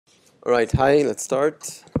All right, hi, let's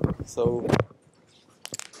start. So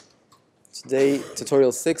today,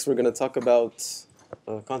 tutorial 6, we're going to talk about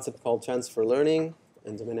a concept called transfer learning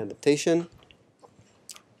and domain adaptation.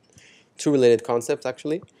 Two related concepts,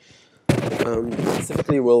 actually.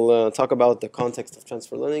 Specifically, we'll talk about the context of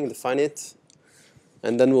transfer learning, define it,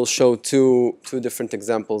 and then we'll show two different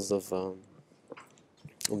examples of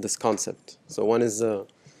this concept. So one is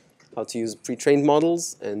how to use pre-trained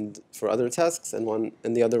models and for other tasks, and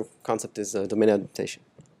the other concept is domain adaptation.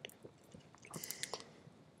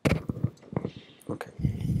 Okay.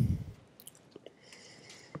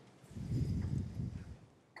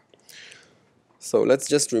 So let's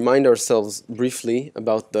just remind ourselves briefly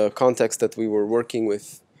about the context that we were working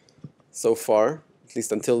with so far, at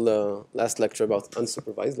least until the last lecture about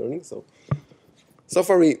unsupervised learning. So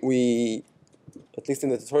far we at least in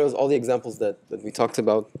the tutorials, all the examples that we talked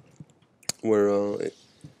about were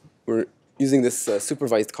using this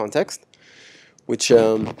supervised context, which,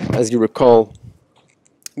 as you recall,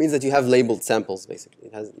 means that you have labeled samples, basically.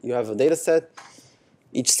 You have a data set,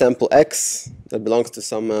 each sample X that belongs to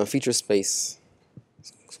some feature space,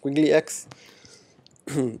 squiggly X.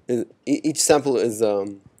 Each sample is a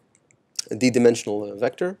d-dimensional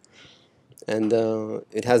vector, and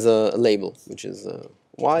it has a label, which is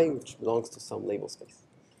Y, which belongs to some label space.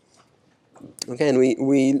 Okay, and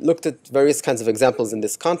we looked at various kinds of examples in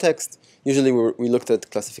this context. Usually we looked at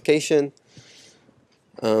classification.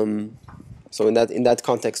 So in that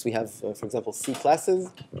context, we have, for example, C classes.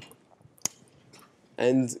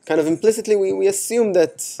 And kind of implicitly, we assume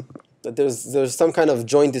that there's some kind of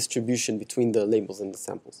joint distribution between the labels and the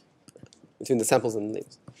samples, between the samples and the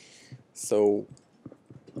labels. So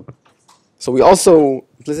we also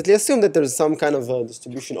implicitly assume that there's some kind of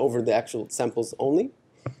distribution over the actual samples only.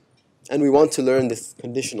 And we want to learn this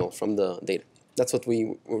conditional from the data. That's what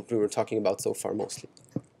we were talking about so far mostly.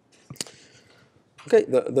 Okay,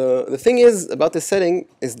 the thing is about this setting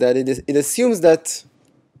is that it assumes that,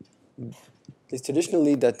 at least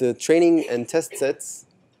traditionally, that the training and test sets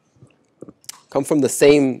come from the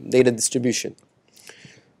same data distribution.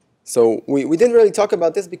 So we didn't really talk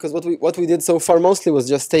about this because what we did so far mostly was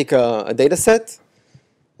just take a data set,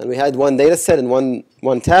 and we had one data set and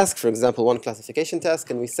one task, for example, one classification task,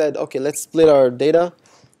 and we said, okay, let's split our data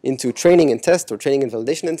into training and test, or training and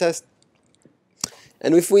validation and test.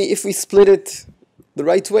 And if we split it the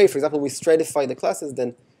right way, for example, we stratify the classes,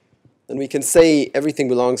 then we can say everything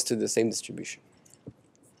belongs to the same distribution.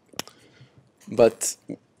 But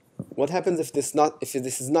what happens if this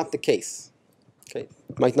is not the case? Okay,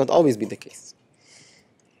 it might not always be the case.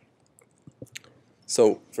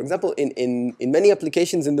 So, for example, in many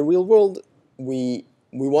applications in the real world, we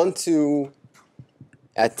want to,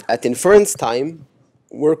 at inference time,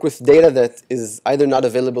 work with data that is either not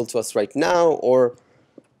available to us right now, or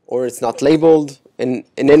it's not labeled. And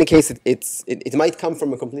in any case, it might come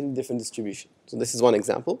from a completely different distribution. So this is one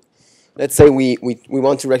example. Let's say we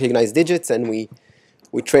want to recognize digits, and we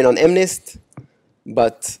train on MNIST,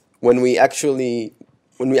 but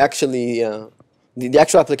the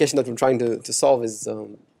actual application that we're trying to solve is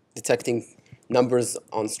detecting numbers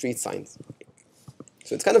on street signs.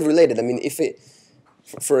 So it's kind of related. I mean,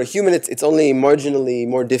 for a human, it's only marginally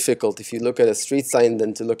more difficult if you look at a street sign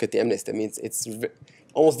than to look at the MNIST. I mean, it's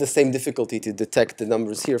almost the same difficulty to detect the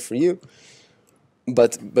numbers here for you.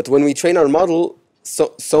 But when we train our model,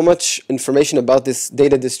 so much information about this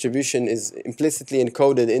data distribution is implicitly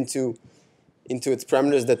encoded into its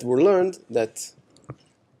parameters that were learned, that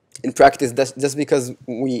in practice, just because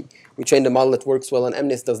we trained a model that works well on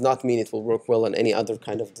MNIST does not mean it will work well on any other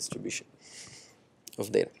kind of distribution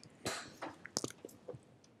of data.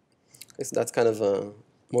 Okay, so that's kind of a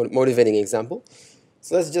motivating example.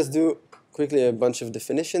 So let's just do quickly a bunch of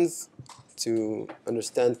definitions to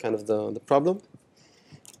understand kind of the problem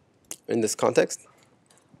in this context.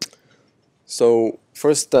 So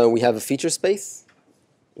first, we have a feature space.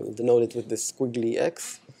 We'll denote it with this squiggly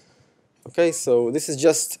X. Okay, so this is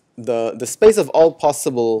just the space of all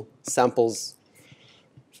possible samples.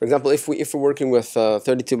 For example, if we're working with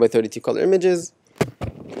 32 by 32 color images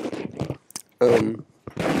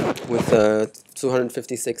with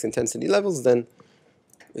 256 intensity levels, then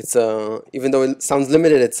it's even though it sounds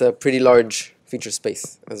limited, it's a pretty large feature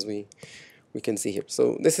space, as we can see here.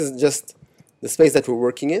 So this is just the space that we're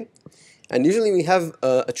working in, and usually we have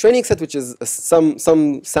a training set, which is some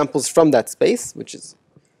samples from that space, which is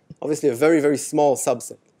obviously a very, very small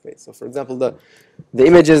subset. Okay, so for example, the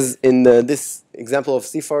images in this example of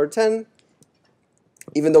CFAR 10,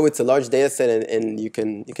 even though it's a large data set, and you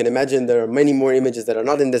can imagine there are many more images that are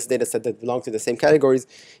not in this data set that belong to the same categories,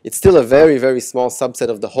 it's still a very, very small subset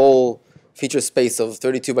of the whole feature space of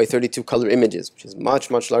 32 by 32 color images, which is much,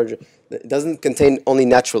 much larger. It doesn't contain only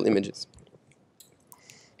natural images,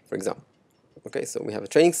 for example. Okay, so we have a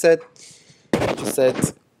training set, feature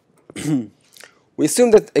set. We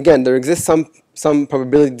assume that, again, there exists some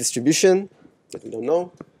probability distribution that we don't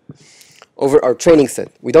know over our training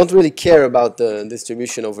set. We don't really care about the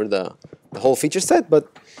distribution over the whole feature set, but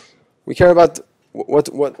we care about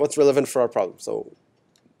what's relevant for our problem. So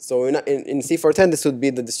in C410, this would be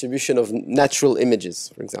the distribution of natural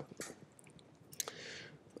images, for example.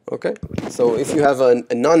 Okay, so if you have a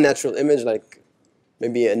non-natural image, like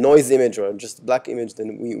maybe a noise image or just a black image,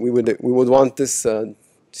 then we would want this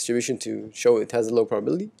distribution to show it has a low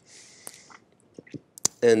probability.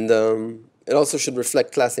 And it also should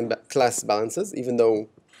reflect class balances, even though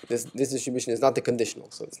this distribution is not the conditional,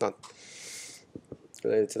 so it's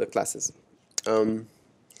related to the classes.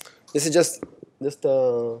 This is just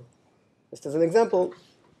as an example.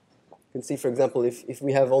 You can see, for example, if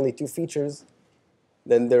we have only two features,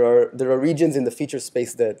 then there are regions in the feature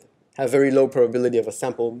space that have very low probability of a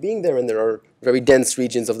sample being there, and there are very dense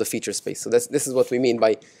regions of the feature space. So this is what we mean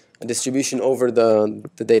by a distribution over the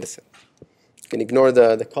data set. You can ignore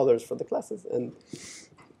the colors for the classes, and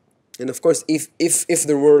of course, if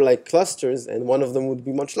there were like clusters and one of them would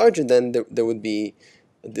be much larger, then there would be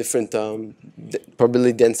a different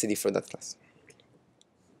probability density for that class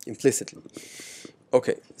implicitly.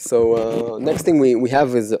 Okay, so next thing we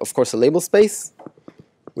have is, of course, a label space,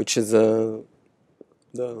 which is the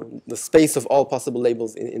space of all possible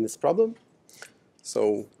labels in this problem.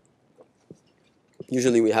 So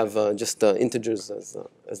usually we have just integers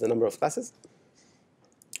as the number of classes.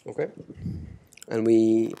 Okay, and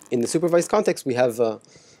in the supervised context we have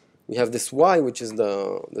this y, which is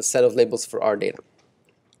the set of labels for our data.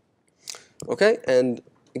 Okay, and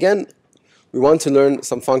again, we want to learn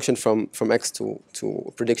some function from x to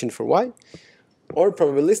a prediction for y, or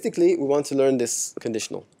probabilistically we want to learn this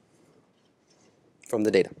conditional from the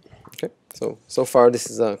data. Okay, so far this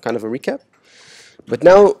is a kind of a recap, but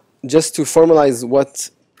now just to formalize what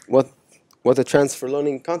a transfer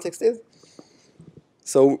learning context is.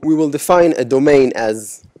 So we will define a domain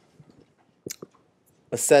as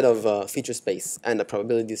a set of feature space and a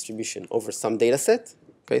probability distribution over some data set.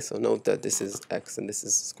 Okay, so note that this is x and this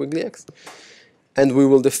is squiggly x. And we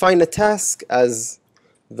will define a task as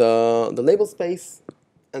the label space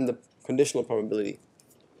and the conditional probability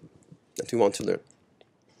that we want to learn.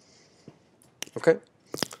 Okay?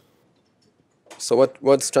 So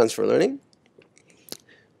what's transfer learning?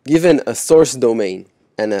 Given a source domain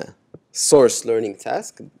and a source learning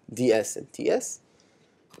task, ds and ts,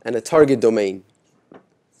 and a target domain,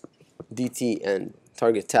 dt, and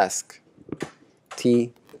target task,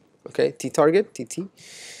 t, okay, t target, tt.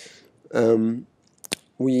 In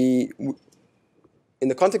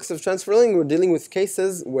the context of transfer learning, we're dealing with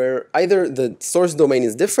cases where either the source domain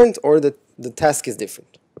is different or the task is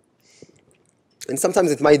different. And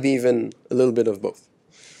sometimes it might be even a little bit of both.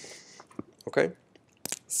 Okay?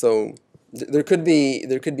 So there could be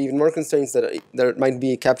even more constraints that might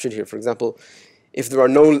be captured here. For example, if there are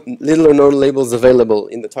little or no labels available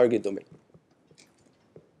in the target domain.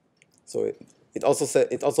 So it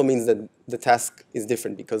also means that the task is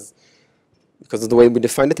different because of the way we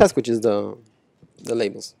define the task, which is the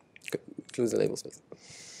labels, includes the label space.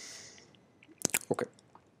 Okay.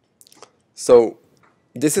 So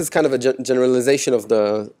this is kind of a generalization of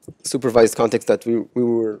the supervised context that we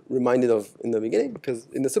were reminded of in the beginning, because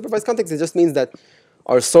in the supervised context, it just means that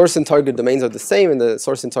our source and target domains are the same, and the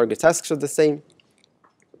source and target tasks are the same.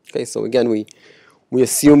 Okay, so again, we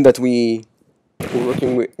assume that we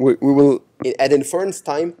will, at inference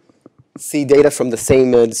time, see data from the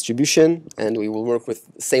same distribution, and we will work with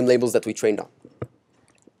the same labels that we trained on.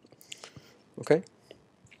 Okay?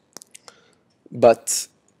 But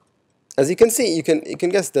as you can see, you can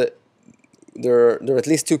guess that there are at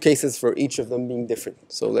least two cases for each of them being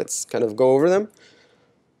different. So let's kind of go over them.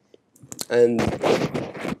 And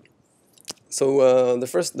so the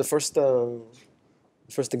first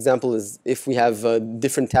example is if we have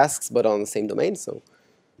different tasks but on the same domain. So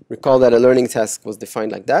recall that a learning task was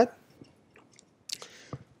defined like that.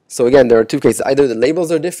 So again, there are two cases. Either the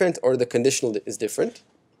labels are different or the conditional is different.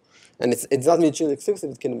 And it's not mutually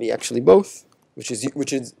exclusive. It can be actually both, which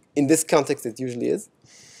is in this context it usually is.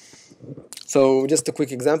 So just a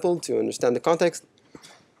quick example to understand the context.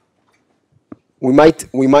 We might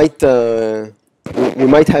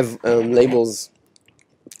have labels,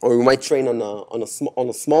 or we might train on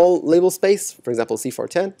a small label space, for example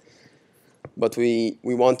C410, but we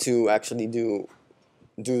want to actually do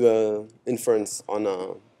the inference on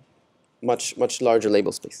a much larger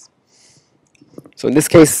label space. So in this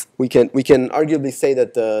case, we can arguably say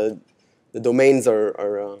that the domains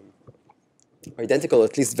are identical,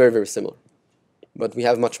 at least very, very similar. But we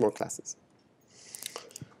have much more classes.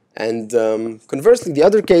 And conversely, the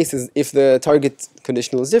other case is if the target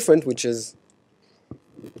conditional is different, which is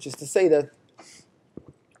to say that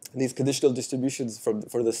these conditional distributions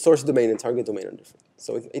for the source domain and target domain are different.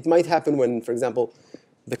 So it might happen when, for example,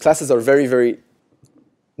 the classes are very, very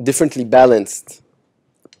differently balanced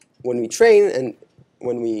when we train and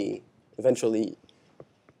when we eventually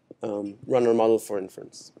run our model for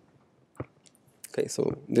inference. Okay,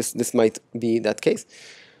 so this might be that case.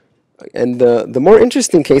 And the more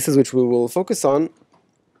interesting cases, which we will focus on,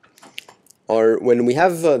 are when we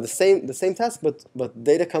have the same task, but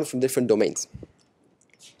data comes from different domains.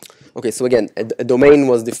 Okay, so again, a domain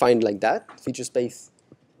was defined like that: feature space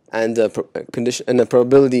and a condition and a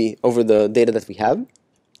probability over the data that we have.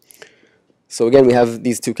 So again, we have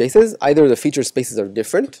these two cases. Either the feature spaces are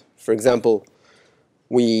different. For example,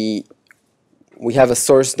 we have a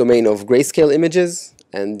source domain of grayscale images,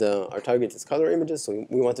 and our target is color images, so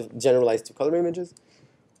we want to generalize to color images.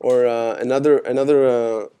 Or another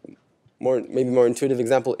maybe more intuitive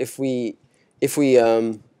example, if we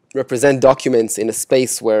represent documents in a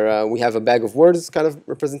space where we have a bag of words kind of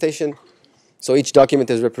representation, so each document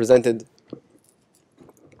is represented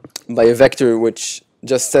by a vector which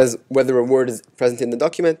just says whether a word is present in the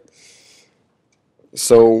document.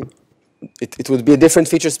 So it would be a different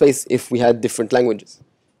feature space if we had different languages.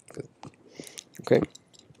 Okay.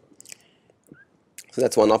 So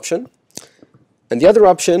that's one option. And the other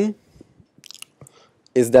option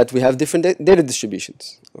is that we have different data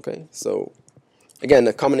distributions. Okay. So again,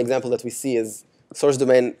 a common example that we see is source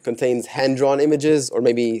domain contains hand-drawn images or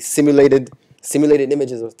maybe simulated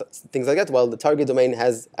images or things like that, while the target domain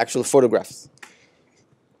has actual photographs.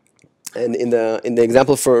 And in the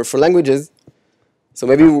example for languages, so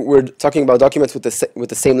maybe we're talking about documents with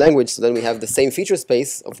the same language, so then we have the same feature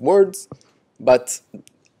space of words, but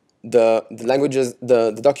the languages,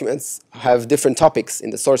 the documents have different topics in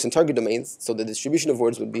the source and target domains, so the distribution of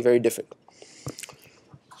words would be very different.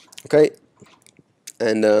 Okay,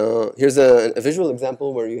 and here's a visual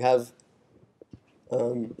example where you have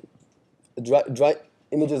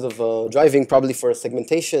images of driving, probably for a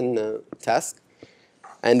segmentation task.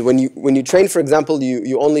 And when you train, for example,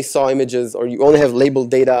 you only saw images, or you only have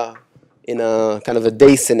labeled data in a kind of a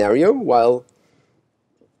day scenario, while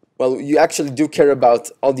you actually do care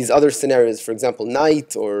about all these other scenarios, for example,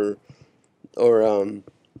 night or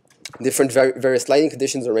different various lighting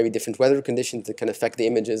conditions, or maybe different weather conditions that can affect the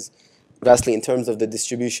images vastly in terms of the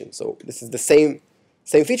distribution. So this is the same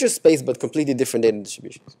feature space, but completely different data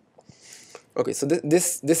distributions. Okay, so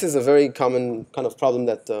this is a very common kind of problem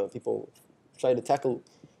that people try to tackle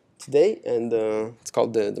today, and it's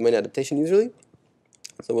called the domain adaptation usually.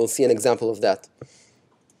 So we'll see an example of that.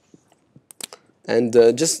 And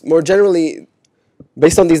just more generally,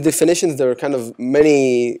 based on these definitions, there are kind of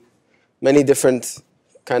many different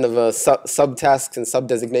kind of subtasks and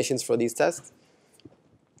sub-designations for these tasks.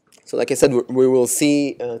 So like I said, we will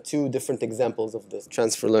see two different examples of this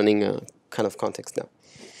transfer learning kind of context now.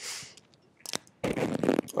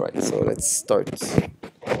 All right, so let's start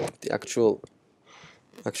the actual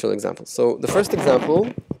example. So the first example,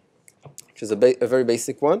 which is a very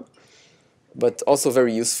basic one, but also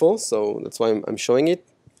very useful, so that's why I'm showing it,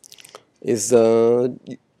 is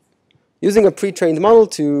using a pre-trained model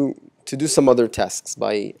to do some other tasks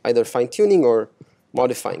by either fine-tuning or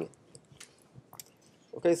modifying it.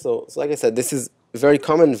 Okay, so like I said, this is very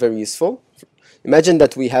common, very useful. Imagine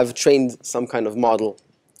that we have trained some kind of model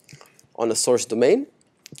on a source domain,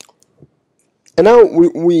 and now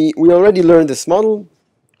we already learned this model.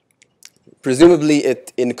 Presumably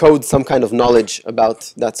it encodes some kind of knowledge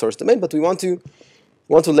about that source domain, but we want to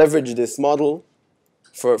leverage this model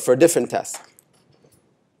for a different task.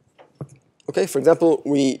 Okay, for example,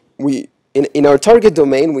 in our target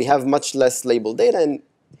domain we have much less labeled data,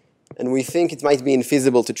 and we think it might be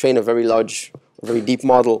infeasible to train a very large, very deep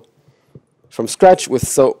model from scratch with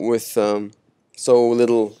so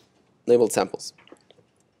little labeled samples.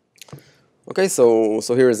 Okay, so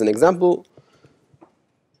here is an example.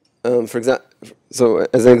 So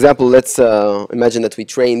as an example, let's imagine that we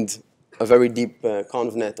trained a very deep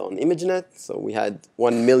ConvNet on ImageNet. So we had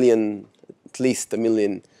 1 million, at least 1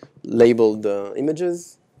 million labeled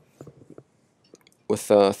images with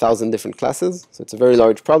 1,000 different classes. So it's a very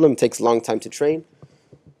large problem. It takes a long time to train.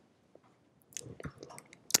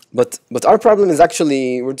 But our problem is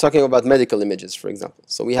actually, we're talking about medical images, for example.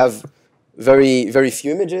 So we have very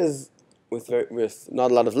few images with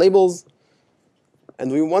not a lot of labels.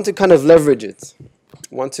 And we want to kind of leverage it.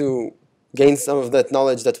 We want to gain some of that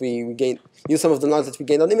knowledge that we gain, use some of the knowledge that we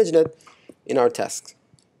gained on ImageNet in our tasks.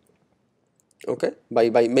 Okay, by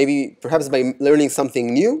maybe perhaps by learning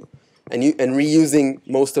something new and reusing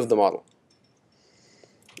most of the model.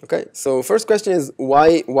 Okay, so first question is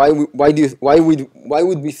why would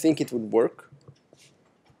we think it would work?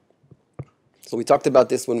 So we talked about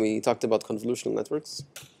this when we talked about convolutional networks.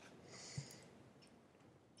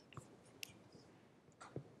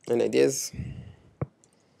 Any ideas?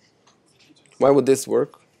 Why would this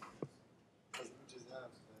work?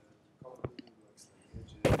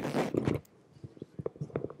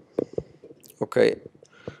 Okay,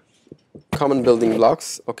 common building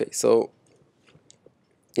blocks. Okay, so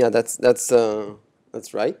yeah, that's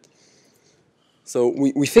right. So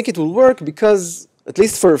we think it will work because, at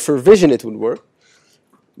least for vision, it would work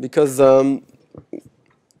because it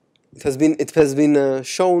has been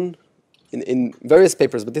shown in various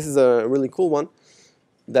papers, but this is a really cool one,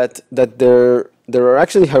 that there are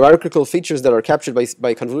actually hierarchical features that are captured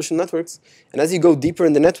by convolutional networks, and as you go deeper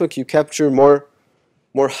in the network, you capture more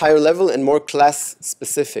higher level and more class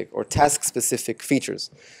specific or task specific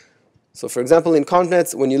features. So for example, in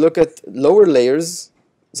ConvNets, when you look at lower layers,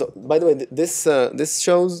 so by the way, this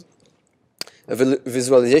shows a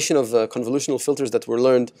visualization of convolutional filters that were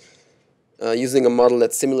learned using a model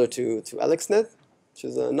that's similar to AlexNet, which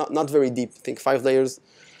is not very deep, I think 5 layers,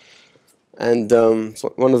 and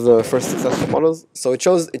so one of the first successful models. So it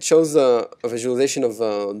shows a visualization of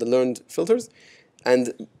the learned filters,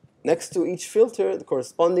 and next to each filter, the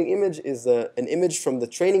corresponding image is an image from the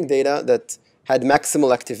training data that had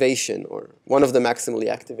maximal activation, or one of the maximally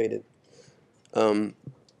activated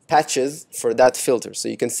patches for that filter. So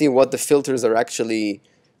you can see what the filters are actually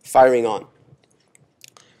firing on.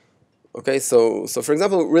 Okay, so for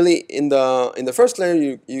example, really in the first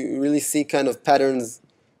layer, you really see kind of patterns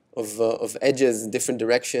of edges in different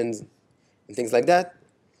directions and things like that.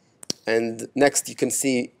 And next you can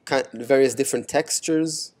see various different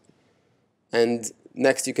textures. And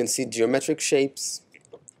next you can see geometric shapes.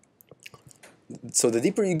 So the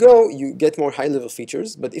deeper you go, you get more high-level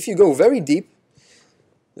features. But if you go very deep,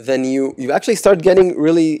 then you actually start getting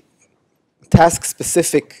really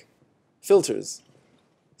task-specific filters.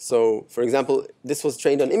 So for example, this was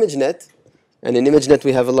trained on ImageNet, and in ImageNet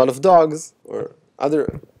we have a lot of dogs or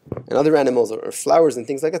other animals or flowers and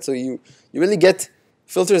things like that. So you really get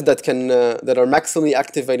filters that are maximally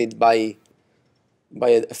activated by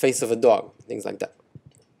a face of a dog, things like that.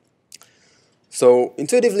 So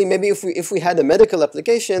intuitively, maybe if we had a medical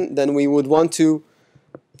application, then we would want to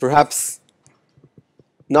perhaps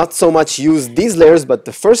not so much use these layers, but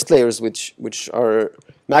the first layers, which are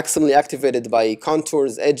maximally activated by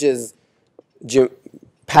contours, edges,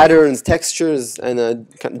 patterns, textures, and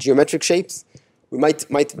geometric shapes. We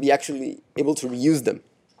might be actually able to reuse them.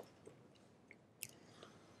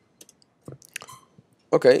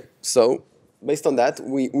 Okay, so based on that,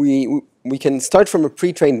 we can start from a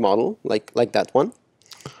pre-trained model like that one,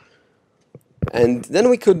 and then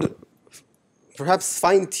we could perhaps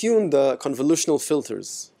fine-tune the convolutional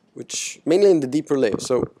filters, which mainly in the deeper layers.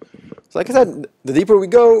 So like I said, the deeper we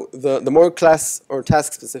go, the more class or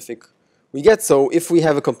task specific we get. So if we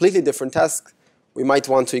have a completely different task, we might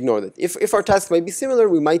want to ignore that. If our tasks might be similar,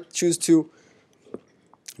 we might choose to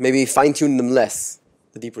maybe fine-tune them less,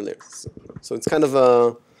 the deeper layers. So it's kind of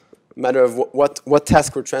a matter of what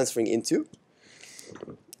task we're transferring into.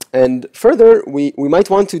 And further, we might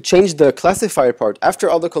want to change the classifier part. After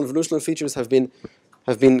all the convolutional features have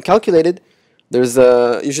been calculated, there's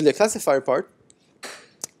usually a classifier part.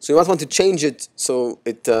 So you might want to change it so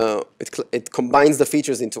it combines the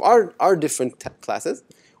features into our different classes.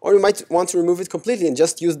 Or you might want to remove it completely and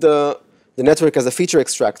just use the network as a feature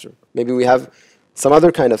extractor. Maybe we have some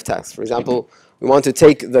other kind of task. For example, we want to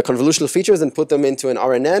take the convolutional features and put them into an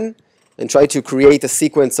RNN and try to create a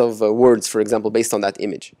sequence of words, for example, based on that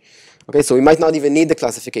image. Okay, so we might not even need the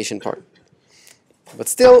classification part. But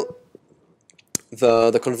still,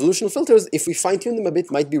 the convolutional filters, if we fine-tune them a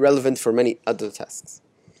bit, might be relevant for many other tasks.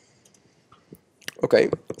 Okay,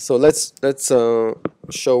 so let's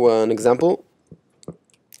show an example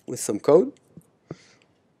with some code.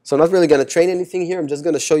 So I'm not really going to train anything here. I'm just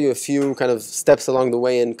going to show you a few kind of steps along the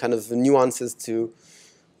way and kind of nuances to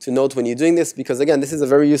note when you're doing this, because again, this is a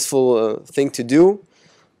very useful thing to do.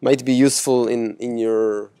 Might be useful in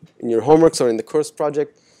your homeworks or in the course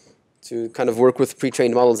project to kind of work with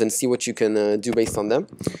pre-trained models and see what you can do based on them.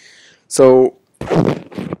 So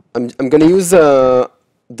I'm going to use the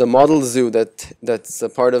model zoo that's a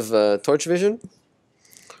part of Torch Vision.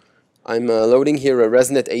 I'm loading here a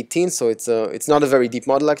ResNet 18, so it's not a very deep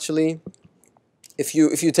model actually. If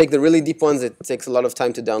you take the really deep ones, it takes a lot of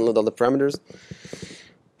time to download all the parameters.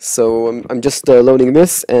 So I'm just loading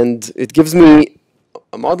this, and it gives me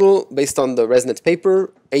a model based on the ResNet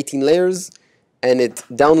paper, 18 layers, and it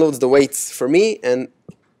downloads the weights for me and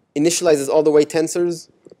initializes all the weight tensors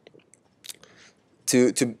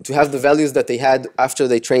to have the values that they had after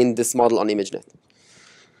they trained this model on ImageNet.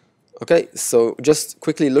 Okay, so just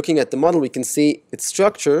quickly looking at the model, we can see its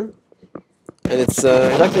structure, and it's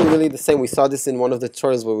exactly really the same. We saw this in one of the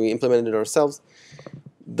tutorials where we implemented it ourselves.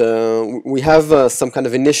 We have some kind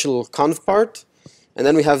of initial conv part, and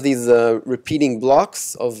then we have these repeating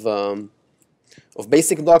blocks of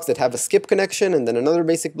basic blocks that have a skip connection, and then another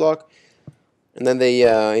basic block, and then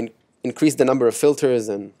they increase the number of filters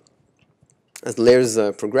and as the layers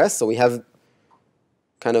progress. So we have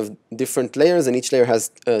kind of different layers, and each layer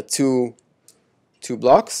has two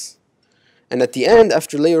blocks. And at the end,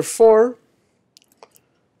 after layer 4,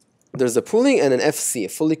 there's a pooling and an FC, a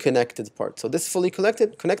fully connected part. So this fully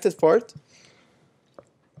connected part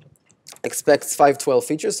expects 512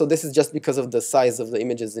 features. So this is just because of the size of the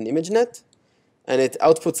images in ImageNet, and it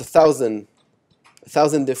outputs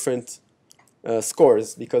 1,000 different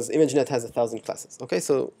scores because ImageNet has 1,000 classes. Okay,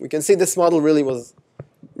 so we can see this model really is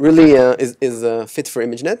fit for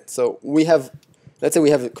ImageNet. So we have, let's say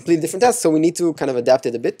we have a completely different task, so we need to kind of adapt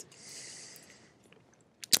it a bit.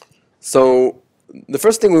 So the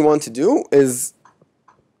first thing we want to do is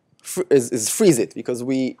freeze it, because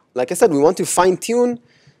like I said, we want to fine tune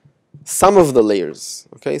some of the layers.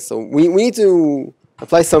 Okay, so we need to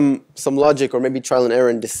apply some logic or maybe trial and error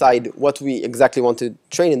and decide what we exactly want to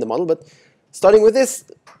train in the model. But starting with this,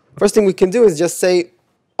 first thing we can do is just say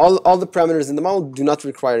all the parameters in the model do not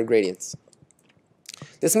require gradients.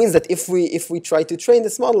 This means that if we try to train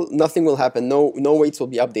this model, nothing will happen. No weights will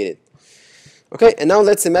be updated. Okay, and now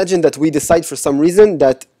let's imagine that we decide for some reason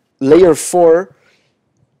that layer 4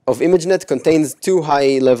 of ImageNet contains 2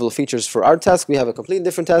 high-level features for our task. We have a completely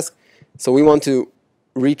different task, so we want to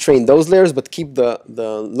retrain those layers but keep the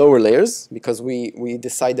lower layers because we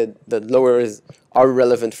decided that lower are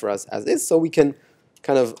relevant for us as is, so we can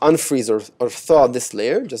kind of unfreeze or thaw this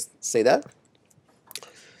layer, just say that.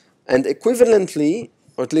 And equivalently,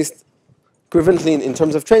 or at least equivalently in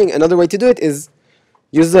terms of training, another way to do it is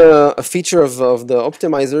use a feature of the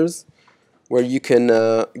optimizers where you can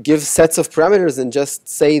give sets of parameters and just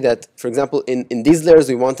say that, for example, in these layers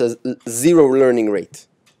we want a 0 learning rate.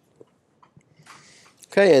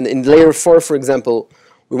 Okay, and in layer 4, for example,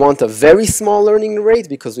 we want a very small learning rate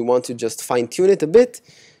because we want to just fine-tune it a bit,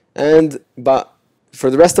 but for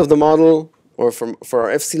the rest of the model, or for our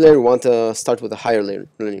FC layer, we want to start with a higher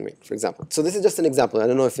learning rate, for example. So this is just an example. I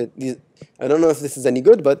don't know if this is any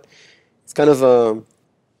good, but it's kind of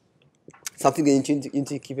something that you need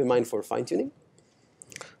to keep in mind for fine-tuning.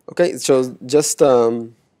 Okay, so just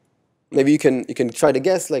maybe you can try to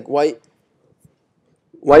guess, like why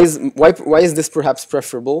is this perhaps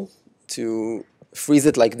preferable to freeze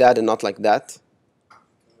it like that and not like that?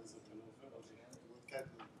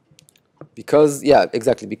 Because, yeah,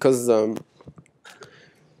 exactly, because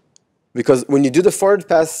when you do the forward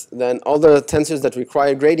pass, then all the tensors that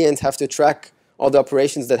require gradients have to track all the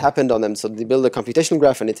operations that happened on them. So they build a computational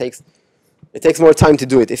graph, and it takes more time to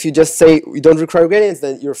do it. If you just say you don't require gradients,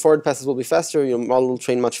 then your forward passes will be faster, your model will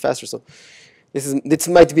train much faster. So this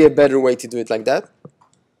might be a better way to do it like that.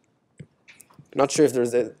 Not sure if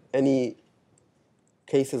there's any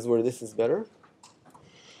cases where this is better.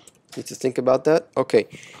 Need to think about that. Okay.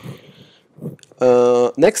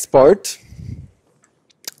 Next part,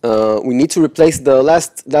 we need to replace the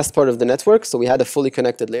last part of the network. So we had a fully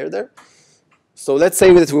connected layer there. So let's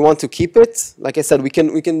say that we want to keep it. Like I said, we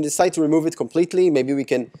can decide to remove it completely. Maybe we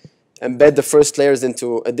can embed the first layers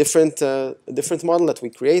into a different model that we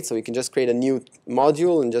create. So we can just create a new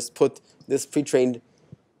module and just put this pre-trained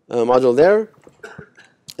module there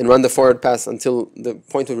and run the forward pass until the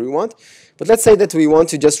point where we want. But let's say that we want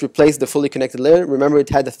to just replace the fully connected layer. Remember, it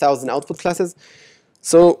had 1,000 output classes.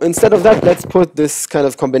 So instead of that, let's put this kind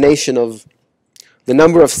of combination of the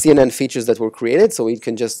number of CNN features that were created. So we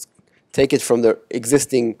can just take it from the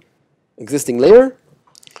existing layer.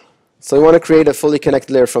 So we want to create a fully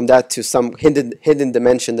connected layer from that to some hidden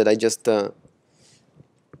dimension that I just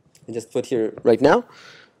put here right now.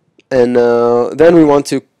 And then we want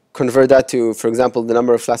to convert that to, for example, the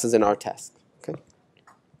number of classes in our task. Okay.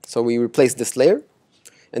 So we replace this layer,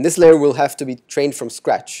 and this layer will have to be trained from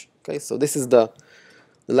scratch. Okay. So this is the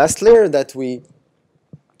last layer that we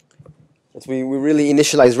really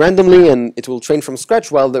initialize randomly, and it will train from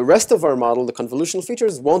scratch, while the rest of our model, the convolutional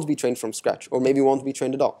features, won't be trained from scratch, or maybe won't be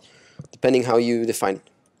trained at all, depending how you define it.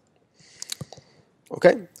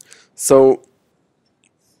 Okay. So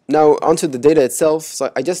now onto the data itself.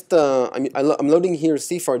 So I just I'm loading here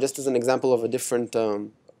CFAR just as an example of a different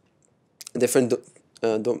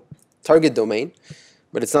target domain,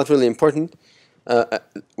 but it's not really important.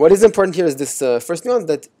 What is important here is this first nuance,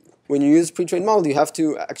 that when you use pre-trained model, you have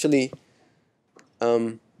to actually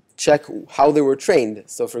check how they were trained.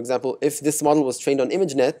 So for example, if this model was trained on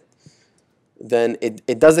ImageNet, then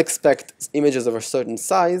it does expect images of a certain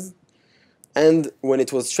size, and when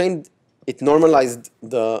it was trained, it normalized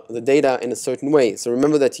the data in a certain way. So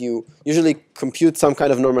remember that you usually compute some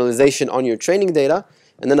kind of normalization on your training data,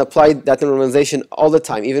 and then apply that normalization all the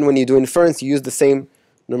time. Even when you do inference, you use the same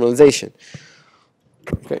normalization.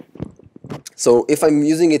 Okay. So if I'm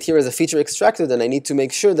using it here as a feature extractor, then I need to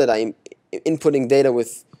make sure that I'm inputting data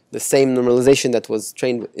with the same normalization that was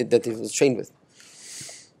trained with.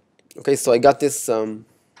 Okay, so I got this from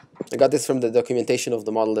the documentation of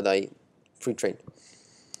the model that I pre-trained.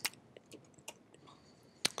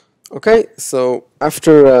 Okay, so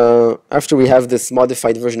after we have this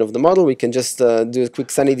modified version of the model, we can just do a quick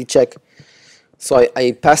sanity check. So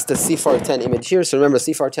I passed the CFAR10 image here. So remember,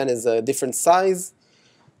 CFAR10 is a different size,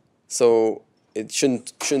 so it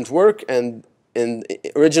shouldn't work. And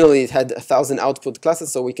originally it had 1,000 output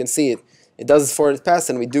classes, so we can see it does forward pass,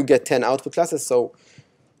 and we do get 10 output classes. So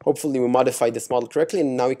hopefully we modified this model correctly,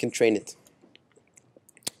 and now we can train it.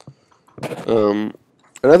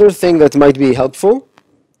 Another thing that might be helpful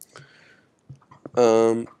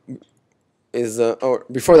is, or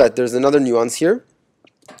before that, there's another nuance here,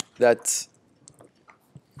 that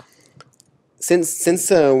since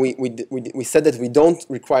we said that we don't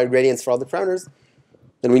require gradients for all the parameters,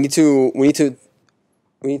 then we need to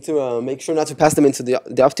make sure not to pass them into the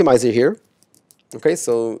optimizer here. Okay,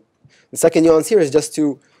 so the second nuance here is just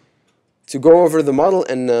to go over the model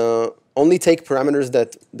and only take parameters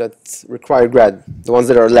that require grad, the ones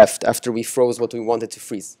that are left after we froze what we wanted to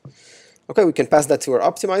freeze. Okay, we can pass that to our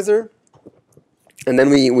optimizer, and then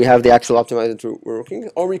we have the actual optimizer that we're working.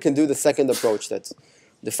 Or we can do the second approach that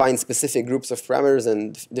defines specific groups of parameters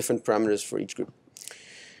and different parameters for each group.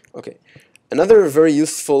 Okay, another very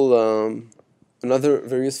useful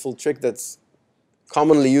trick that's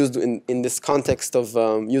commonly used in this context of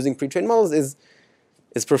using pre-trained models is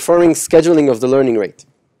performing scheduling of the learning rate.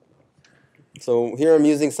 So here I'm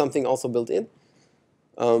using something also built in.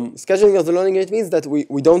 Scheduling of the learning rate means that we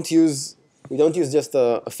don't use just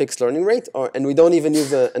a fixed learning rate, and we don't even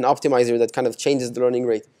use an optimizer that kind of changes the learning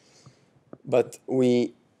rate. But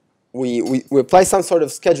we apply some sort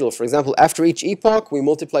of schedule. For example, after each epoch, we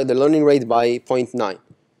multiply the learning rate by 0.9,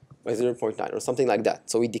 by 0.9, or something like that.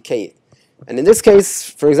 So we decay it. And in this case,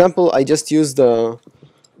 for example, I just used a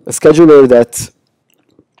scheduler that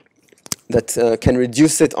can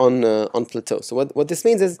reduce it on plateau. So what this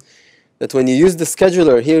means is that when you use the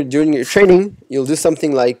scheduler here during your training, you'll do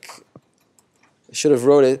something like, I should have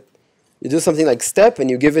wrote it, you do something like step, and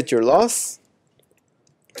you give it your loss.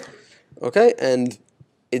 Okay, and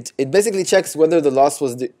it basically checks whether the loss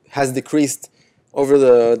has decreased over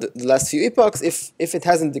the last few epochs. If it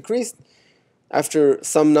hasn't decreased after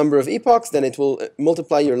some number of epochs, then it will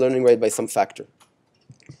multiply your learning rate by some factor.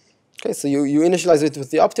 Okay, so you initialize it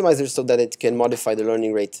with the optimizer so that it can modify the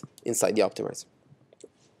learning rate inside the optimizer.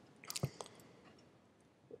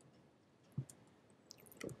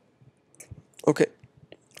 Okay,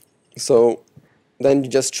 so then you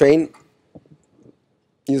just train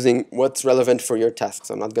using what's relevant for your tasks.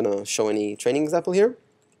 I'm not going to show any training example here.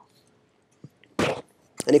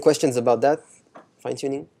 Any questions about that?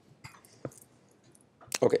 Fine-tuning?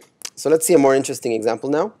 Okay, so let's see a more interesting example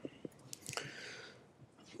now.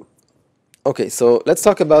 Okay, so let's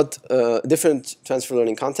talk about a different transfer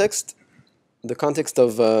learning context, the context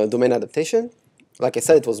of domain adaptation. Like I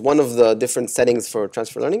said, it was one of the different settings for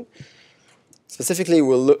transfer learning. Specifically,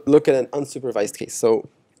 we'll look at an unsupervised case. So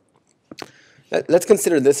let's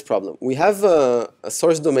consider this problem. We have a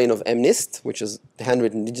source domain of MNIST, which is the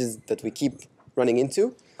handwritten digits that we keep running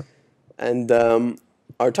into. And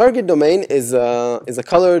our target domain is a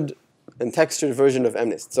colored and textured version of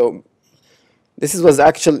MNIST. So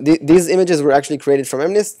these images were actually created from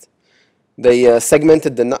MNIST. They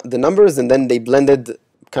segmented the numbers, and then they blended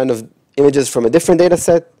kind of images from a different data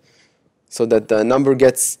set so that the number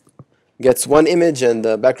gets one image and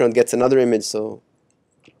the background gets another image. So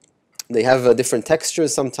they have different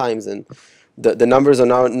textures sometimes, and the numbers are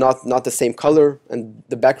now not the same color, and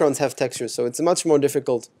the backgrounds have textures. So it's a much more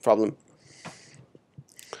difficult problem.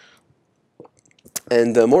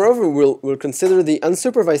 And moreover, we'll consider the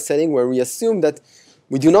unsupervised setting, where we assume that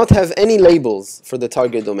we do not have any labels for the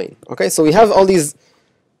target domain. Okay, so we have all these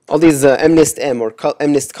MNIST M or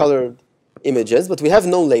MNIST colored images, but we have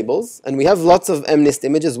no labels, and we have lots of MNIST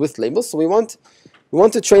images with labels. So we want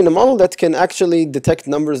to train a model that can actually detect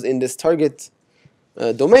numbers in this target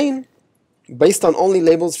domain based on only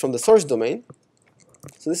labels from the source domain.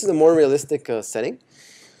 So this is a more realistic setting.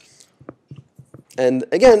 And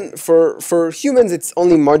again, for humans, it's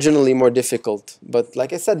only marginally more difficult. But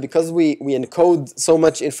like I said, because we encode so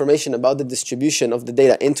much information about the distribution of the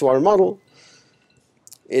data into our model,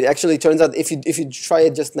 it actually turns out if you try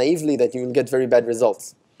it just naively, that you will get very bad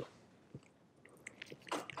results.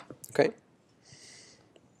 Okay.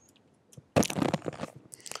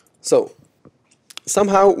 So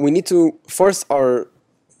somehow we need to force our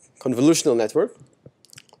convolutional network,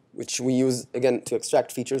 which we use again to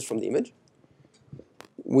extract features from the image.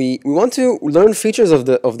 We want to learn features of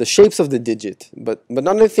the shapes of the digit, but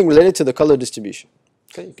not anything related to the color distribution.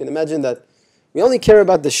 Okay, you can imagine that we only care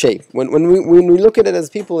about the shape. When we look at it as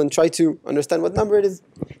people and try to understand what number it is,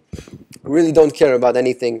 we really don't care about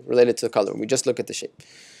anything related to the color. We just look at the shape.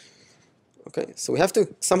 Okay, so we have to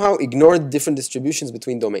somehow ignore different distributions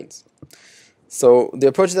between domains. So the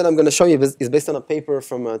approach that I'm going to show you is based on a paper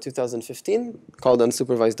from 2015 called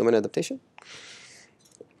Unsupervised Domain Adaptation.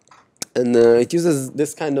 And it uses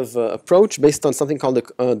this kind of approach based on something called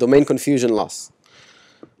the domain confusion loss.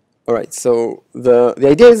 All right, so the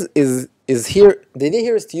idea is here. The idea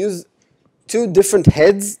here is to use two different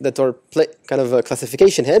heads that are kind of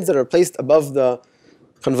classification heads that are placed above the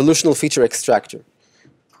convolutional feature extractor.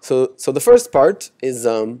 So the first part is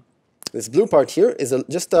this blue part here is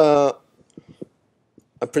just a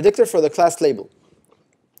predictor for the class label.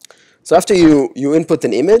 So after you input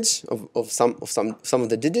an image of some of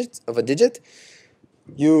the digits of a digit,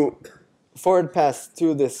 you forward pass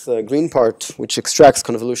through this green part, which extracts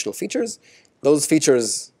convolutional features. Those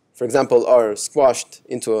features, for example, are squashed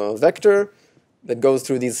into a vector that goes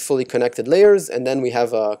through these fully connected layers, and then we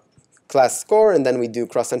have a class score, and then we do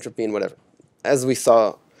cross entropy and whatever, as we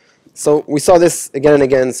saw. So we saw this again and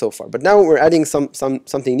again so far, but now we're adding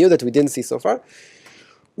something new that we didn't see so far.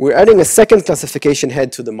 We're adding a second classification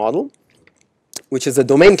head to the model, which is a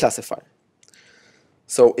domain classifier.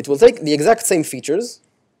 So it will take the exact same features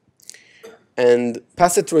and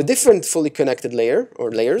pass it through a different fully connected layer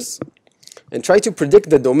or layers and try to predict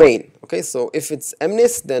the domain. Okay, so if it's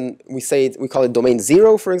MNIST, then we call it domain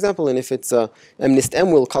 0, for example, and if it's MNIST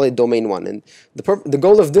M, we'll call it domain 1. And the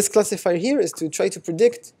goal of this classifier here is to try to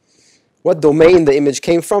predict what domain the image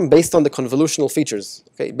came from based on the convolutional features,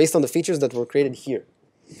 okay, based on the features that were created here.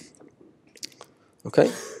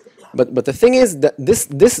 Okay, but the thing is that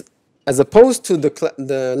this as opposed to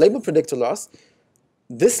the label predictor loss,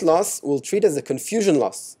 this loss will treat as a confusion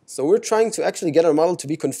loss. So we're trying to actually get our model to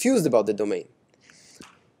be confused about the domain.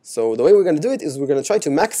 So the way we're going to do it is we're going to try to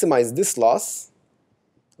maximize this loss,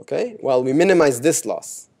 okay, while we minimize this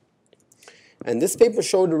loss. And this paper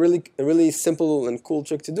showed a really simple and cool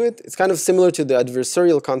trick to do it. It's kind of similar to the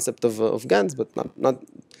adversarial concept of GANs, but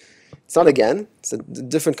it's not a GAN. It's a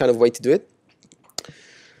different kind of way to do it.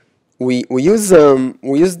 We use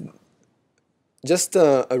just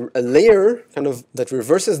a layer kind of that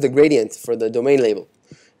reverses the gradient for the domain label.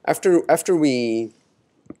 After we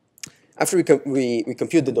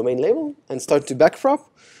compute the domain label and start to backprop,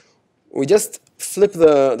 we just flip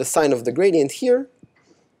the sign of the gradient here,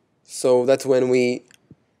 so that when we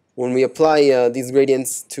apply these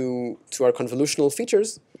gradients to our convolutional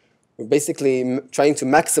features, we're basically trying to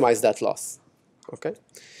maximize that loss. Okay,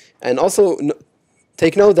 and also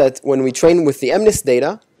take note that when we train with the MNIST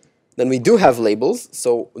data, then we do have labels.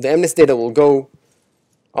 So the MNIST data will go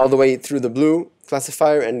all the way through the blue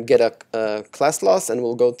classifier and get a class loss, and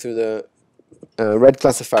we'll go to the red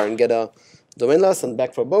classifier and get a domain loss and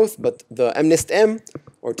back for both. But the MNIST M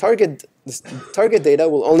or target data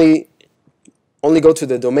will only go to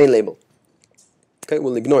the domain label. Okay,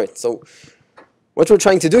 we'll ignore it. So what we're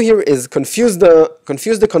trying to do here is confuse the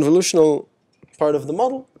convolutional part of the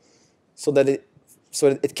model, so that it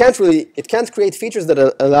can't create features that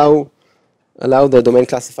allow the domain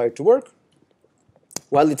classifier to work,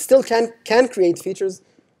 while it still can create features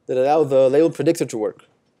that allow the label predictor to work.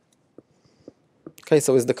 Okay,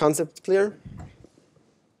 so is the concept clear?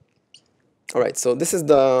 All right, so this is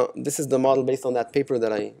the model based on that paper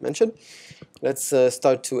that I mentioned. Let's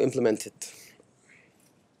start to implement it.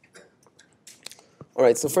 All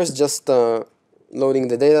right, so first just loading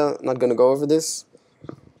the data. Not going to go over this.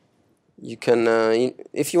 You can,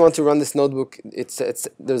 if you want to run this notebook,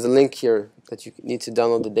 there's a link here that you need to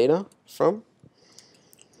download the data from.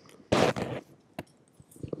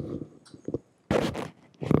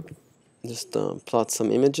 Just plot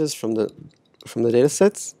some images from the data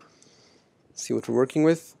sets. See what we're working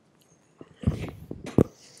with.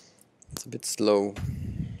 It's a bit slow.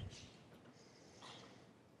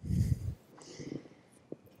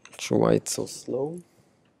 Not sure why it's so slow.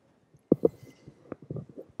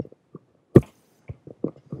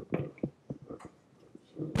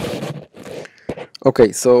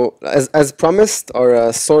 Okay, so as promised,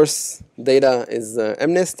 our source data is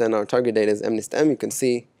MNIST and our target data is MNIST-M. You can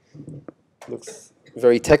see it looks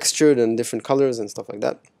very textured and different colors and stuff like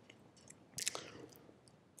that.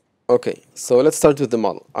 Okay, so let's start with the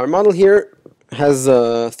model. Our model here has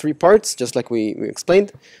 3 parts, just like we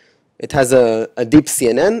explained. It has a deep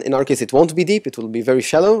CNN. In our case, it won't be deep. It will be very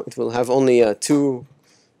shallow. It will have only two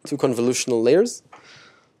convolutional layers.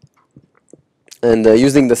 And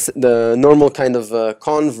using the normal kind of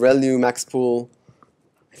conv, ReLU, max pool,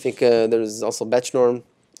 I think there's also batch norm.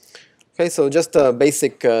 Okay, so just a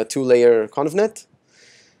basic 2-layer convnet.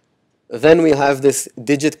 Then we have this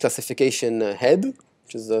digit classification head,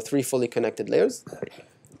 which is 3 fully connected layers,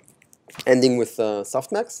 ending with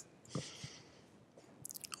softmax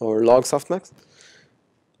or log softmax.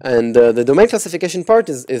 And the domain classification part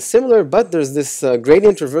is similar, but there's this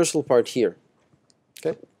gradient reversal part here.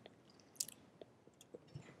 Okay.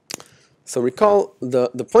 So recall,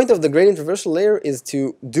 the point of the gradient reversal layer is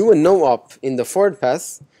to do a no-op in the forward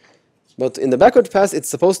pass, but in the backward pass, it's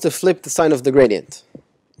supposed to flip the sign of the gradient.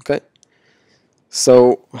 Okay.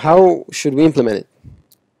 So how should we implement it?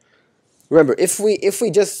 Remember, if we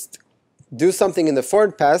just do something in the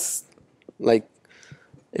forward pass, like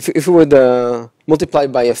if we would multiply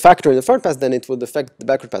by a factor in the forward pass, then it would affect the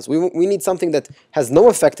backward pass. We need something that has no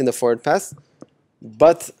effect in the forward pass,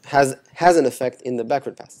 but has an effect in the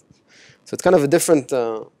backward pass. So it's kind of a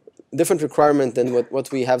different requirement than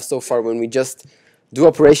what we have so far when we just do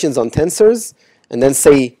operations on tensors and then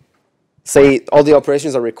say all the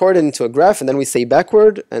operations are recorded into a graph, and then we say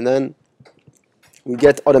backward, and then we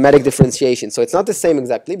get automatic differentiation. So it's not the same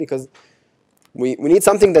exactly, because we need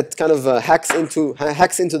something that kind of hacks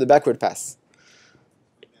into the backward pass.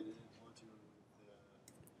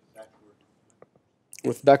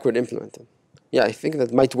 With backward implemented. Yeah, I think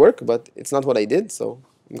that might work, but it's not what I did, so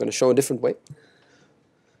I'm going to show a different way.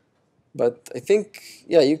 But I think,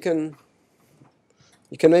 yeah, you can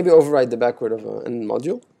maybe override the backward of an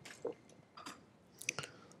module.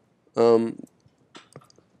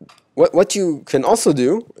 What you can also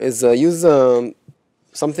do is use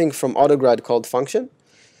something from AutoGrad called function.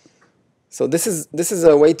 So this is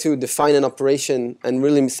a way to define an operation and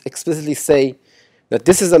really explicitly say that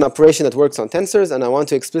this is an operation that works on tensors, and I want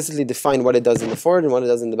to explicitly define what it does in the forward and what it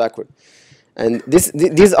does in the backward. And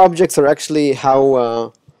these objects are actually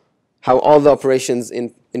how all the operations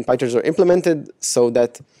in PyTorch are implemented, so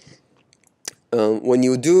that when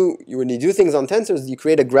you do things on tensors, you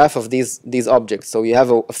create a graph of these objects. So you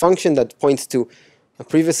have a function that points to a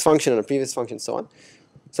previous function and a previous function, and so on.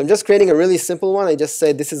 So I'm just creating a really simple one. I just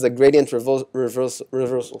said this is a gradient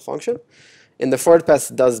reversal function. In the forward pass,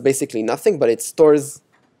 it does basically nothing, but it stores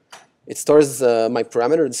my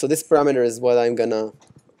parameter. So this parameter is what I'm gonna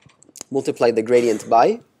multiply the gradient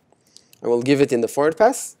by. I will give it in the forward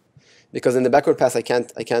pass, because in the backward pass I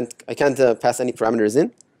can't pass any parameters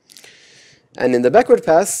in. And in the backward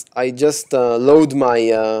pass, I just load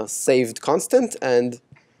my saved constant and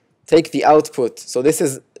take the output. So this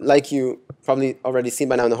is, like you probably already seen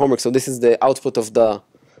by now in the homework. So this is the output of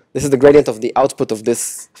this is the gradient of the output of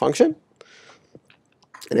this function.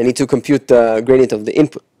 And I need to compute the gradient of the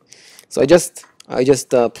input. So I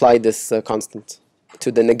just apply this constant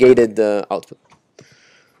to the negated output,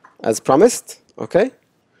 as promised. Okay,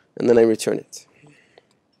 and then I return it.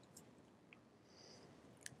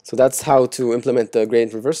 So that's how to implement the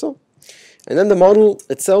gradient reversal. And then the model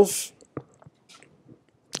itself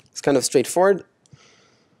is kind of straightforward.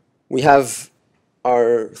 We have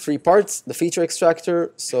our 3 parts, the feature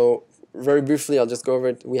extractor. So very briefly, I'll just go over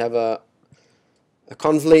it. We have a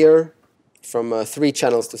conv layer from 3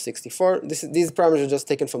 channels to 64. These parameters are just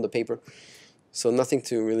taken from the paper, so nothing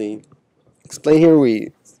to really explain here.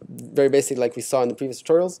 Very basic, like we saw in the previous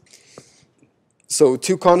tutorials. So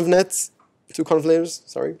 2 conv layers,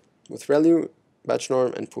 sorry, with ReLU, batch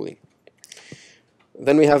norm, and pooling.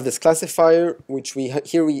 Then we have this classifier, which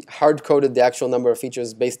here we hard-coded the actual number of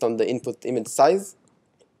features based on the input image size.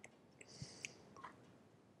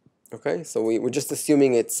 Okay, so we're just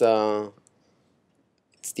assuming it's the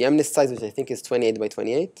MNIST size, which I think is 28 by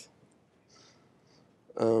 28.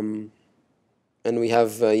 And we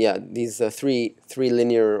have these three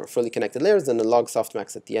linear fully connected layers and a log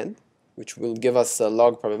softmax at the end, which will give us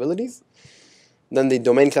log probabilities. Then the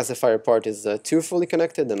domain classifier part is 2 fully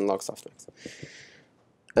connected and log softmax.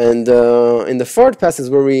 And in the forward pass is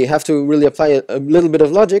where we have to really apply a little bit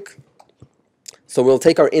of logic. So we'll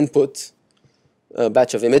take our input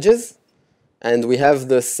batch of images, and we have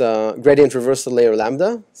this gradient reversal layer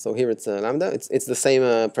lambda. So here it's lambda. It's the same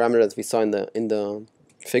parameter that we saw in the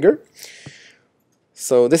figure.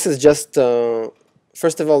 So this is just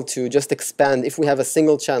first of all to just expand. If we have a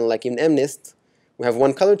single channel, like in MNIST, we have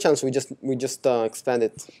one color channel, so we just expand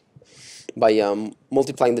it by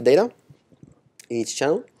multiplying the data in each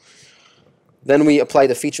channel. Then we apply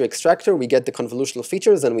the feature extractor. We get the convolutional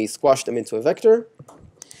features, and we squash them into a vector.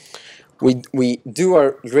 We do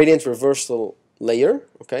our gradient reversal layer.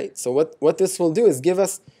 Okay, so what this will do is give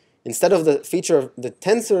us, instead of the feature of the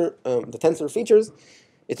tensor features,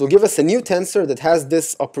 it will give us a new tensor that has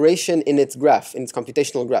this operation in its graph, in its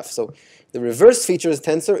computational graph. So the reverse features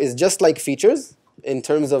tensor is just like features in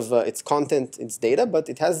terms of its content, its data, but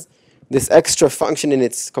it has this extra function in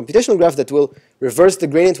its computational graph that will reverse the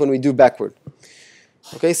gradient when we do backward.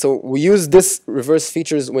 Okay, so we use this reverse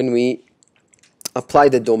features when we apply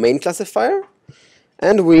the domain classifier,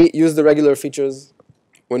 and we use the regular features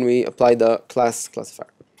when we apply the class classifier.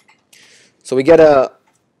 So we get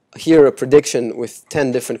here a prediction with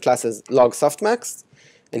 10 different classes log softmax,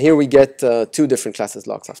 and here we get 2 different classes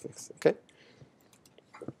log softmax. Okay.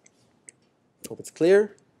 Hope it's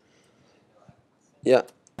clear. Yeah.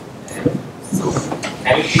 So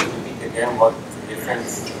can you please repeat again what the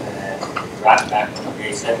difference in graph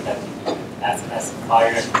backpropagation that as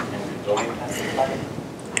classifier and the domain classifier?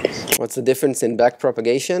 What's the difference in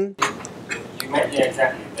backpropagation? You meant, yeah,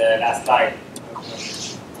 exactly, the last slide.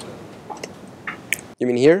 You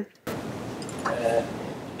mean here?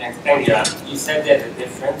 Explain, you said there's a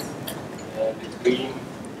difference between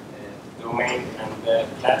domain and the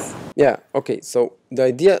class. Yeah, okay. So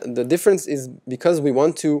the difference is because we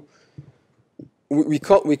want to, we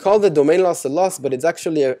call the domain loss a loss, but it's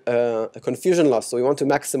actually a confusion loss. So we want to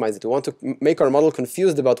maximize it. We want to make our model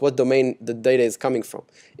confused about what domain the data is coming from.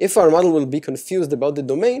 If our model will be confused about the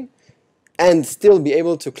domain and still be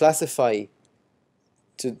able to classify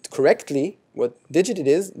correctly what digit it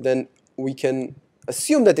is, then we can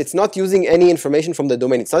assume that it's not using any information from the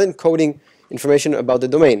domain. It's not encoding information about the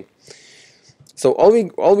domain. So all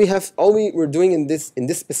we were doing in this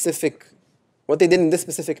specific, what they did in this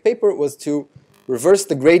specific paper was to reverse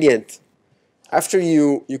the gradient. After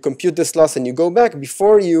you compute this loss and you go back,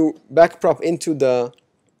 before you backprop into the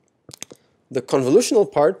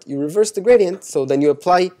convolutional part, you reverse the gradient. So then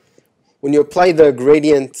when you apply the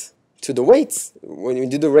gradient to the weights, when you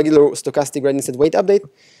do the regular stochastic gradient set weight update,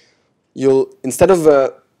 you'll, instead of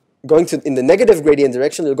going in the negative gradient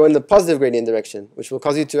direction, you'll go in the positive gradient direction, which will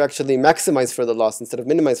cause you to actually maximize for the loss instead of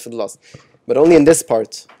minimize for the loss. But only in this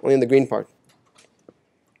part, only in the green part.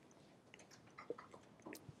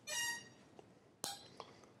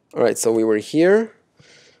 All right, so we were here.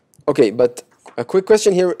 Okay, but a quick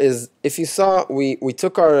question here is, if you saw, we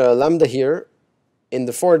took our lambda here in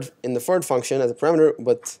the forward function as a parameter,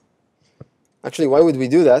 but actually, why would we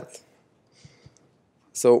do that?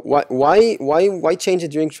 So why change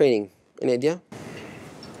it during training? Any idea?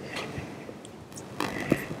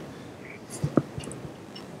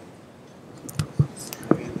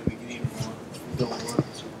 Maybe in the beginning we don't want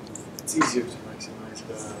to. It's easier to maximize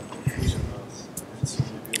the confusion loss. And so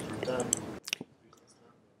maybe over time.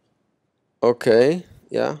 Okay.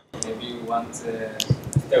 Yeah. Maybe you want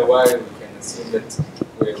after a while we can assume that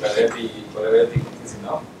we're already it is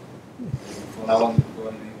enough. For now on, we're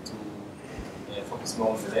going to focus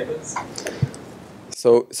more on the labels.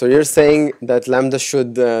 So you're saying that lambda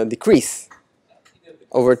should decrease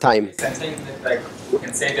over time. I'm saying that, like, we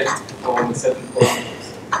can say that for certain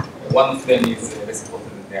problems, one of them is less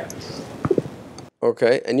important than the other.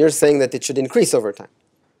 Okay, and you're saying that it should increase over time,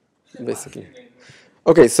 basically.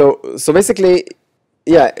 Okay, so basically,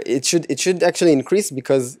 yeah, it should actually increase,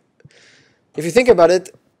 because if you think about it,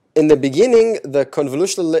 in the beginning, the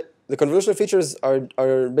convolutional features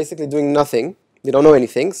are basically doing nothing. They don't know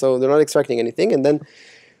anything, so they're not extracting anything, and then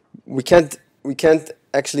we can't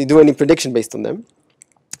actually do any prediction based on them.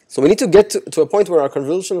 So we need to get to a point where our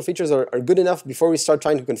convolutional features are good enough before we start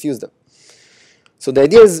trying to confuse them. So the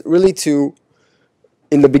idea is really to,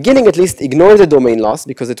 in the beginning at least, ignore the domain loss,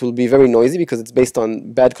 because it will be very noisy, because it's based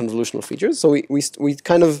on bad convolutional features. So we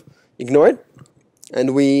kind of ignore it,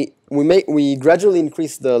 and we gradually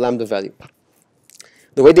increase the lambda value.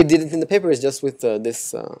 The way they did it in the paper is just with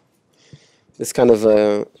this kind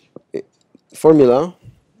of formula,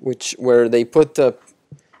 where they put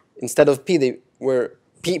instead of p, where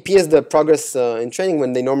p is the progress in training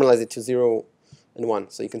when they normalize it to 0 and 1.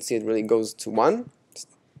 So you can see it really goes to 1.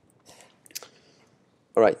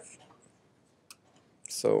 All right.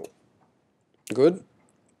 So good.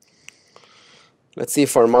 Let's see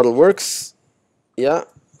if our model works. yeah,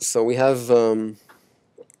 so we have, you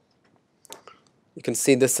can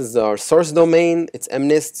see this is our source domain. It's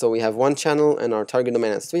MNIST, so we have one channel, and our target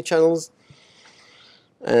domain has 3 channels.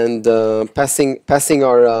 And passing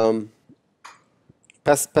our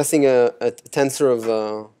passing a tensor of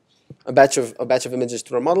a batch of images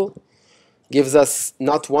to our model gives us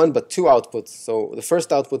not one but 2 outputs. So the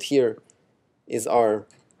first output here is our,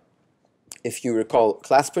 if you recall,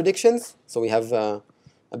 class predictions. So we have a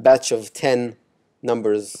batch of 10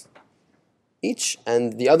 numbers each,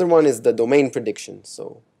 and the other one is the domain prediction.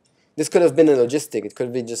 So this could have been a logistic. It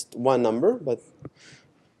could be just one number,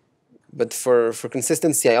 but for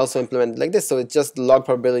consistency, I also implemented like this. So it's just the log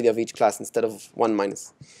probability of each class instead of 1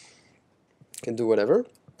 minus. You can do whatever.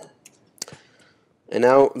 And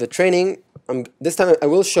now the training. This time I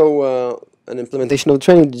will show an implementation of the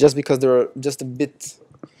training just because there are just a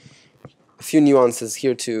few nuances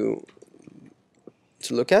here to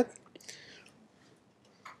look at.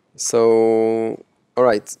 So, all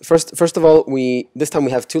right. First of all, this time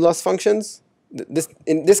we have 2 loss functions.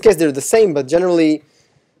 In this case, they're the same, but generally,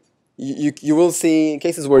 you will see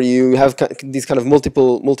cases where you have these kind of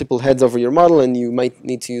multiple heads over your model, and you might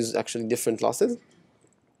need to use actually different losses.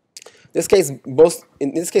 In this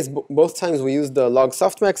case, both times we use the log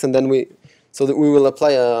softmax, and then so that we will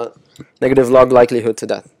apply a negative log likelihood to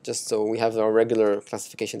that, just so we have our regular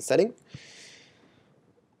classification setting.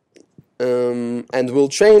 And we'll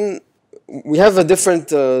train. We have a different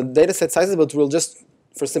data set sizes, but we'll just,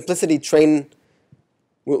 for simplicity, train.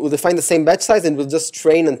 We'll define the same batch size, and we'll just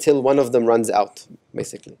train until one of them runs out,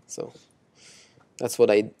 basically. So that's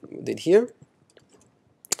what I did here.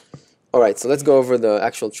 All right, so let's go over the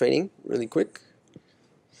actual training really quick.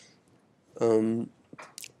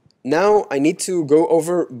 Now I need to go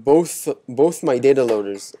over both my data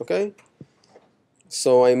loaders, okay?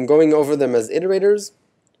 So I'm going over them as iterators.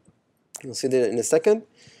 You'll see that in a second.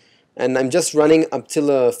 And I'm just running up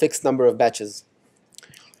till a fixed number of batches.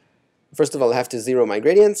 First of all, I have to zero my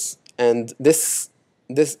gradients, and this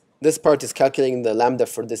part is calculating the lambda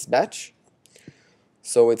for this batch.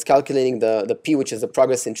 So it's calculating the p, which is the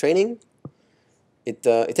progress in training. It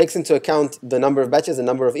takes into account the number of batches and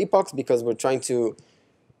number of epochs, because we're trying to,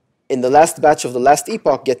 in the last batch of the last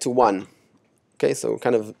epoch, get to 1. Okay, so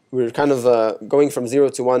we're going from 0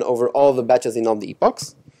 to 1 over all the batches in all the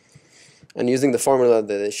epochs, and using the formula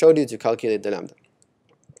that I showed you to calculate the lambda.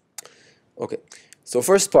 Okay, so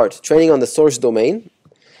first part, training on the source domain.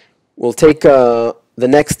 We'll take the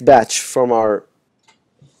next batch from our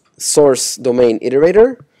source domain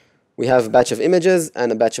iterator. We have a batch of images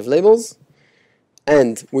and a batch of labels,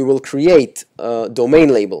 and we will create a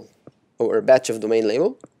domain label, or a batch of domain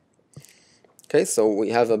label. Okay, so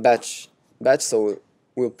we have a batch, so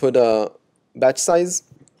we'll put a batch size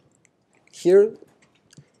here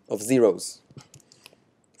of 0s.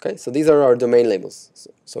 Okay, so these are our domain labels.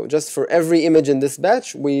 So just for every image in this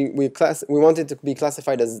batch, we want it to be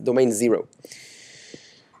classified as domain 0.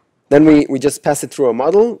 Then we just pass it through our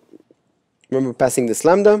model. Remember passing this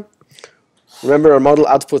lambda. Remember, our model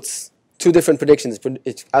outputs 2 different predictions.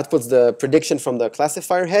 It outputs the prediction from the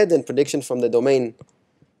classifier head and prediction from the domain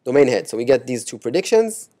head. So we get these 2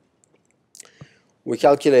 predictions. We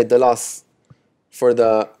calculate the loss for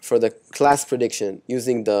the class prediction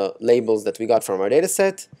using the labels that we got from our data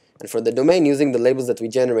set, and for the domain using the labels that we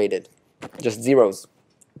generated, just 0s.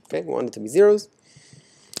 Okay, we want it to be 0s.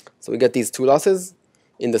 So we get these 2 losses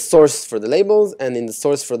in the source for the labels and in the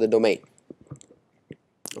source for the domain.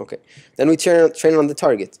 Okay, then we train on the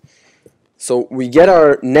target. So we get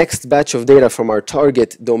our next batch of data from our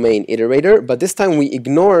target domain iterator, but this time we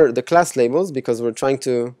ignore the class labels because we're trying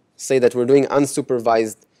to say that we're doing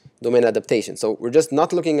unsupervised domain adaptation. So we're just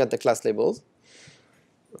not looking at the class labels.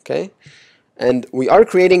 Okay, and we are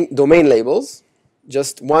creating domain labels,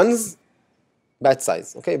 just ones, batch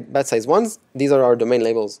size. Okay, batch size 1s. These are our domain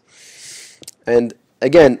labels. And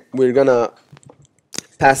again, we're gonna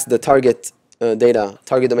pass the target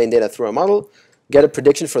domain data through our model, get a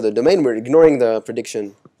prediction for the domain. We're ignoring the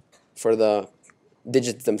prediction for the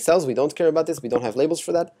digits themselves. We don't care about this. We don't have labels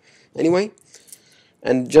for that anyway.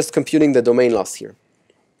 And just computing the domain loss here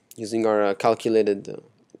using our calculated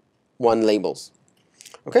 1 labels.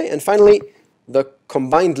 Okay, and finally, the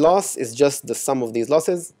combined loss is just the sum of these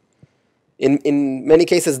losses. In many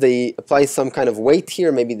cases, they apply some kind of weight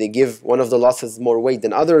here. Maybe they give one of the losses more weight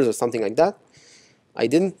than others or something like that. I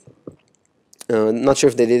didn't. Not sure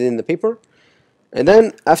if they did it in the paper. And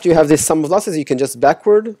then after you have this sum of losses, you can just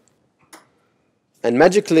backward. And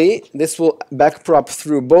magically, this will backprop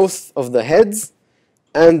through both of the heads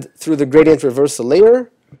and through the gradient reversal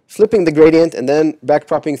layer, flipping the gradient and then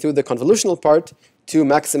backpropping through the convolutional part to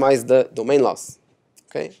maximize the domain loss.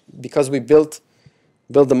 Okay, because we built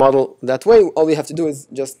the model that way, all we have to do is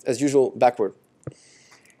just, as usual, backward.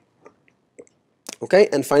 Okay,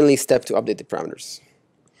 and finally, step to update the parameters.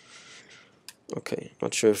 Okay,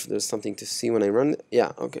 not sure if there's something to see when I run it.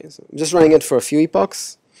 Yeah, okay, so I'm just running it for a few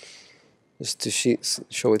epochs, just to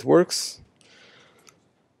show it works.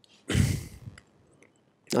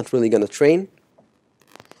 Not really gonna train.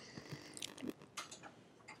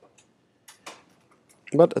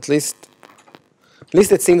 But at least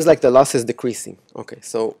it seems like the loss is decreasing. Okay,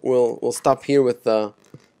 so we'll stop here with the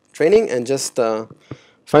training and just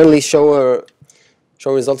finally show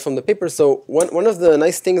results from the paper. So one of the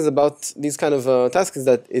nice things about these kind of tasks is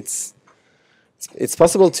that it's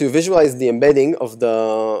possible to visualize the embedding of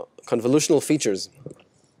the convolutional features,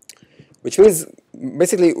 which means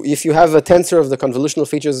basically if you have a tensor of the convolutional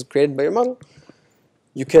features created by your model,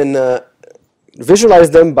 you can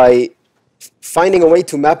visualize them by finding a way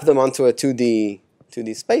to map them onto a 2D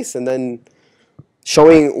space and then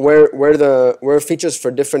showing where features for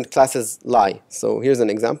different classes lie. So here's an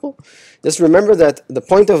example. Just remember that the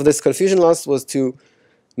point of this confusion loss was to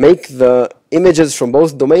make the images from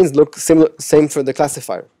both domains look same for the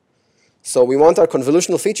classifier. So we want our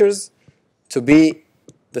convolutional features to be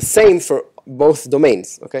the same for both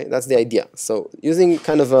domains. Okay, that's the idea. So using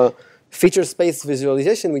kind of a feature space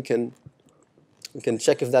visualization, we can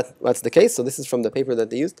check if that's the case. So this is from the paper that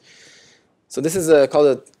they used. So this is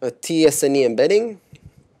called a TSNE embedding.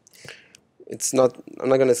 It's not. I'm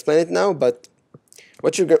not going to explain it now, but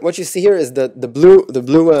what you see here is that the blue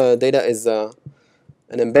data is an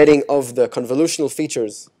embedding of the convolutional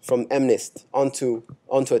features from MNIST onto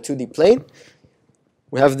a 2D plane.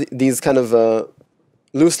 We have these kind of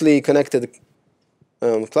loosely connected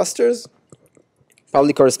clusters,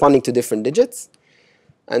 probably corresponding to different digits,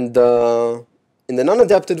 and in the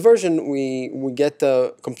non-adapted version, we get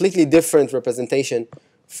a completely different representation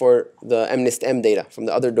for the MNIST M data from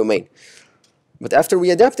the other domain. But after we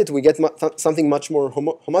adapt it, we get something much more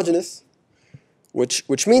homogeneous,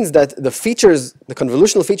 which means that the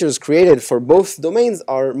convolutional features created for both domains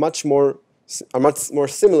are much more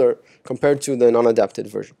similar compared to the non-adapted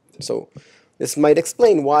version. So this might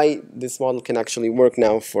explain why this model can actually work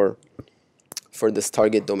now for this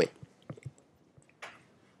target domain.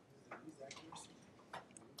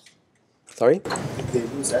 Sorry? Did they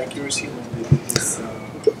lose accuracy when they did this?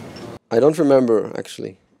 I don't remember,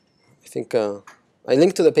 actually. I think I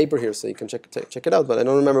linked to the paper here, so you can check it out, but I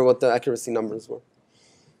don't remember what the accuracy numbers were.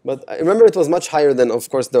 But I remember it was much higher than, of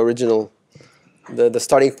course, the original, the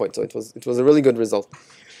starting point, so it was a really good result.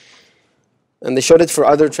 And they showed it for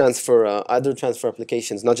other transfer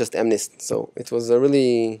applications, not just MNIST, so it was a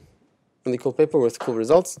really, really cool paper with cool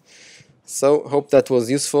results. So hope that was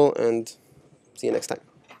useful, and see you next time.